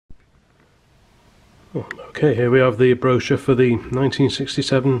Okay, here we have the brochure for the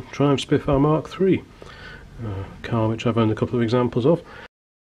 1967 Triumph Spitfire Mk3, car which I've owned a couple of examples of.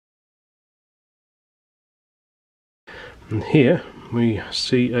 And here we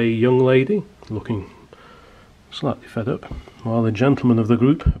see a young lady looking slightly fed up, while the gentlemen of the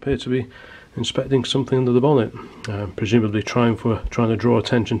group appear to be inspecting something under the bonnet. Presumably Triumph were trying to draw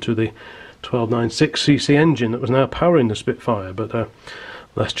attention to the 1296cc engine that was now powering the Spitfire, but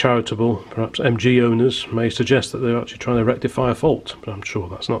less charitable, perhaps MG owners may suggest that they're actually trying to rectify a fault, but I'm sure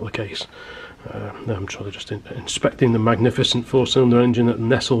that's not the case. I'm sure they're just inspecting the magnificent four-cylinder engine that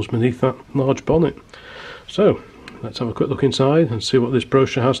nestles beneath that large bonnet. So, let's have a quick look inside and see what this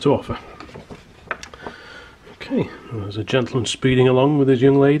brochure has to offer. Okay, well, there's a gentleman speeding along with his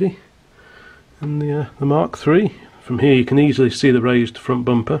young lady in the Mk3. From here you can easily see the raised front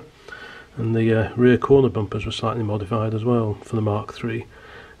bumper, and the rear corner bumpers were slightly modified as well for the Mk3.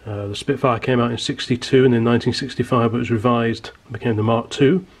 The Spitfire came out in '62 and in 1965 it was revised and became the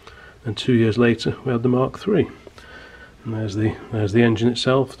Mk2, and 2 years later we had the Mk3. And there's the engine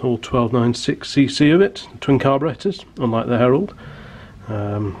itself, all 1296cc of it, twin carburetors, unlike the Herald.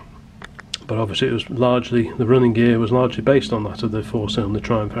 But obviously it was largely, the running gear was largely based on that of the four-cylinder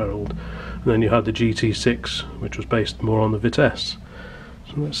Triumph Herald. And then you had the GT6, which was based more on the Vitesse.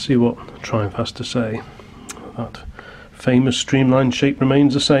 So let's see what Triumph has to say. That famous streamlined shape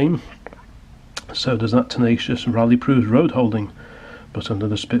remains the same. So does that tenacious rally-proof road holding. But under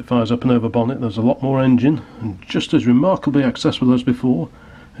the Spitfire's up and over bonnet there's a lot more engine, and just as remarkably accessible as before,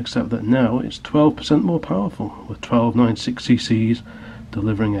 except that now it's 12% more powerful, with 1296cc's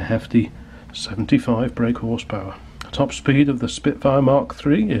delivering a hefty 75 brake horsepower. Top speed of the Spitfire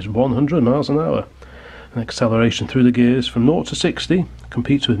Mk3 is 100 miles an hour. An acceleration through the gears from 0 to 60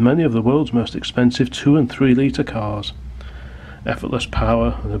 competes with many of the world's most expensive 2 and 3 litre cars. Effortless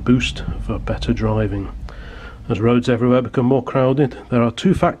power and a boost for better driving. As roads everywhere become more crowded, there are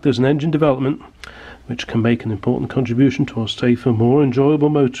two factors in engine development which can make an important contribution towards safer, more enjoyable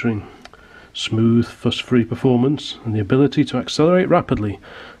motoring: smooth, fuss-free performance and the ability to accelerate rapidly,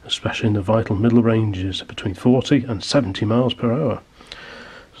 especially in the vital middle ranges between 40 and 70 miles per hour.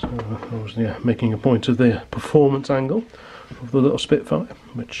 So I was making a point of the performance angle of the little Spitfire,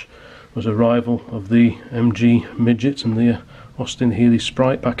 which was a rival of the MG Midget and the Austin Healey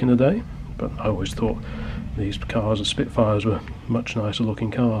Sprite back in the day, but I always thought these cars, the Spitfires, were much nicer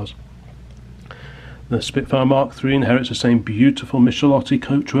looking cars. The Spitfire Mk3 inherits the same beautiful Michelotti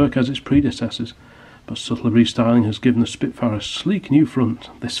coachwork as its predecessors, but subtle restyling has given the Spitfire a sleek new front.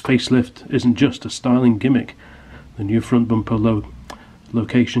 This facelift isn't just a styling gimmick. The new front bumper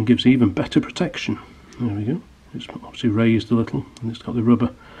location gives even better protection. There we go. It's obviously raised a little, and it's got the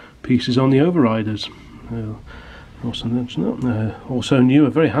rubber pieces on the overriders. Also mention that. Also new,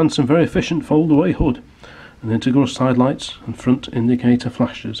 a very handsome, very efficient fold-away hood, and integral side lights and front indicator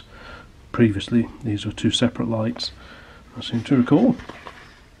flashes. Previously these were two separate lights, I seem to recall.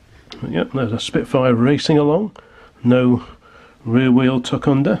 But yep, there's a Spitfire racing along. No rear wheel tuck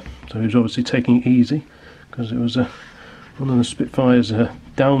under, so he was obviously taking it easy, because it was one of the Spitfire's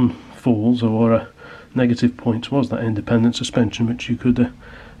downfalls or negative points was that independent suspension, which you could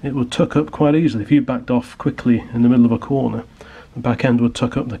it would tuck up quite easily. If you backed off quickly in the middle of a corner, the back end would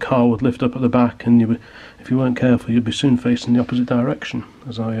tuck up, the car would lift up at the back, and if you weren't careful you'd be soon facing the opposite direction,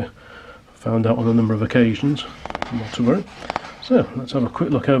 as I found out on a number of occasions. Not to worry. So let's have a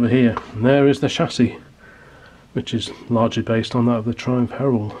quick look over here, and there is the chassis, which is largely based on that of the Triumph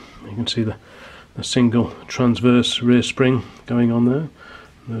Herald. You can see the single transverse rear spring going on there.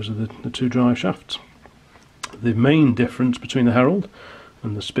 Those are the two drive shafts. The main difference between the Herald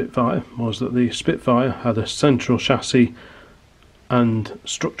and the Spitfire was that the Spitfire had a central chassis and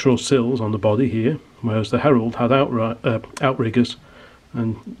structural sills on the body here, whereas the Herald had outriggers,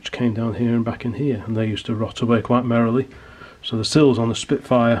 and which came down here and back in here, and they used to rot away quite merrily. So the sills on the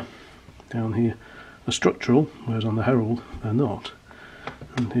Spitfire down here are structural, whereas on the Herald they're not.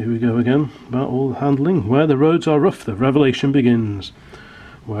 And here we go again about all the handling. Where the roads are rough, the revelation begins.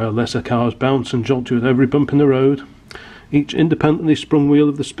 Where lesser cars bounce and jolt you at every bump in the road, each independently sprung wheel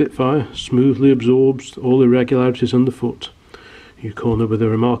of the Spitfire smoothly absorbs all irregularities underfoot. You corner with a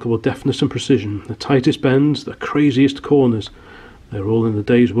remarkable deftness and precision. The tightest bends, the craziest corners, they're all in the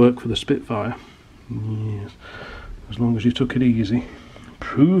day's work for the Spitfire. Yes, as long as you took it easy.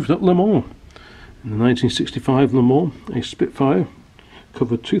 Proved at Le Mans. In the 1965 Le Mans, a Spitfire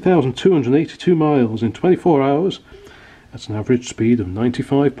covered 2,282 miles in 24 hours at an average speed of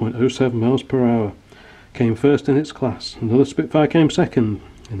 95.07 miles per hour. Came first in its class. Another Spitfire came second.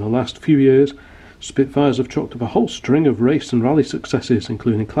 In the last few years, Spitfires have chalked up a whole string of race and rally successes,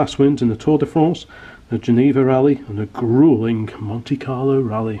 including class wins in the Tour de France, the Geneva Rally and the gruelling Monte Carlo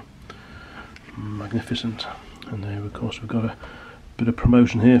Rally. Magnificent. And there, of course, we've got a bit of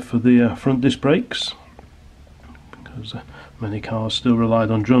promotion here for the front disc brakes, because many cars still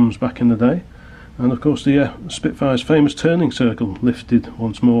relied on drums back in the day. And of course the Spitfire's famous turning circle lifted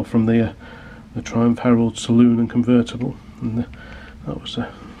once more from the Triumph Herald saloon and convertible, and that was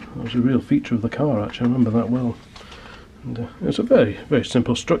a real feature of the car, actually. I remember that well. And it's a very, very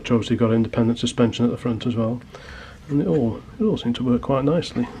simple structure. Obviously, you've got independent suspension at the front as well, and it all seemed to work quite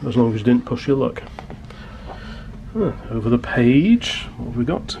nicely, as long as you didn't push your luck. Over the page, what have we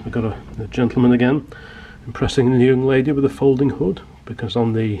got? We've got a gentleman again impressing the young lady with a folding hood, because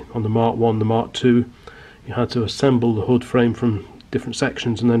on the Mark 1, the Mark 2, you had to assemble the hood frame from different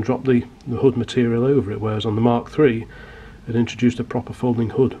sections and then drop the hood material over it, whereas on the Mark 3 it introduced a proper folding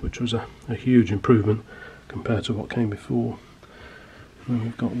hood, which was a huge improvement compared to what came before. And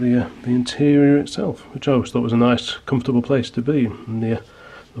we've got the interior itself, which I always thought was a nice, comfortable place to be. And the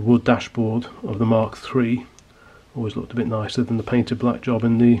wood dashboard of the Mark 3 always looked a bit nicer than the painted black job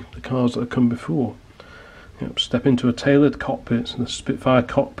in the cars that had come before. Yep, step into a tailored cockpit. The Spitfire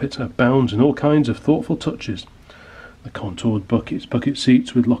cockpit abounds in all kinds of thoughtful touches. The contoured bucket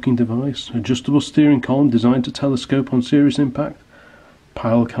seats with locking device, adjustable steering column designed to telescope on serious impact,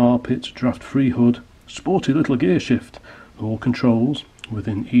 pile carpet, draft-free hood, sporty little gear shift, all controls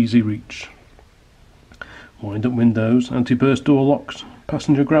within easy reach. Wind-up windows, anti-burst door locks,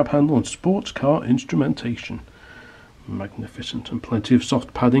 passenger grab handle and sports car instrumentation. Magnificent, and plenty of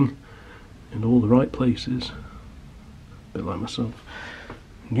soft padding in all the right places. A bit like myself.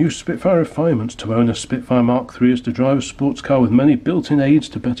 New Spitfire refinements. To own a Spitfire Mk3 is to drive a sports car with many built-in aids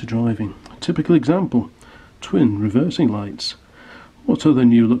to better driving. A typical example: twin reversing lights. What other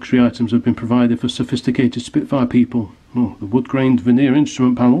new luxury items have been provided for sophisticated Spitfire people? Oh, the wood-grained veneer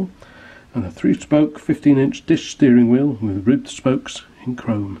instrument panel and a 3-spoke 15-inch dish steering wheel with ribbed spokes in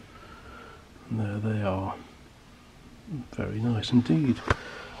chrome. And there they are. Very nice indeed.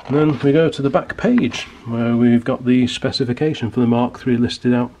 And then we go to the back page, where we've got the specification for the Mark 3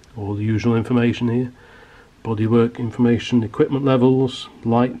 listed out. All the usual information here: bodywork information, equipment levels,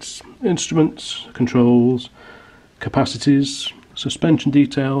 lights, instruments, controls, capacities, suspension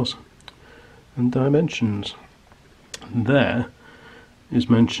details and dimensions. And there is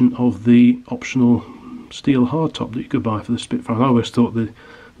mention of the optional steel hardtop that you could buy for the Spitfire. I always thought the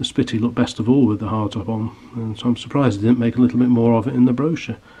Spitty looked best of all with the hardtop on, and so I'm surprised they didn't make a little bit more of it in the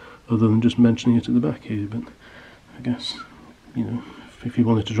brochure, other than just mentioning it at the back here. But I guess, you know, if you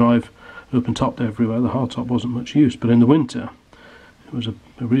wanted to drive open topped everywhere, the hardtop wasn't much use, but in the winter it was a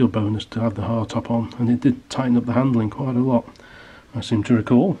real bonus to have the hardtop on, and it did tighten up the handling quite a lot, I seem to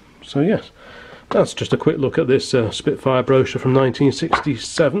recall. So yes, that's just a quick look at this Spitfire brochure from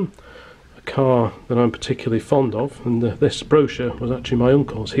 1967, a car that I'm particularly fond of. And this brochure was actually my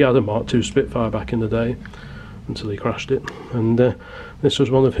uncle's. He had a Mark 2 Spitfire back in the day, until he crashed it, and this was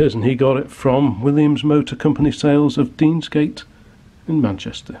one of his, and he got it from Williams Motor Company Sales of Deansgate in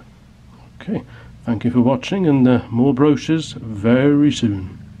Manchester. Okay, thank you for watching, and more brochures very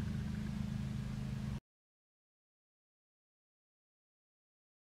soon.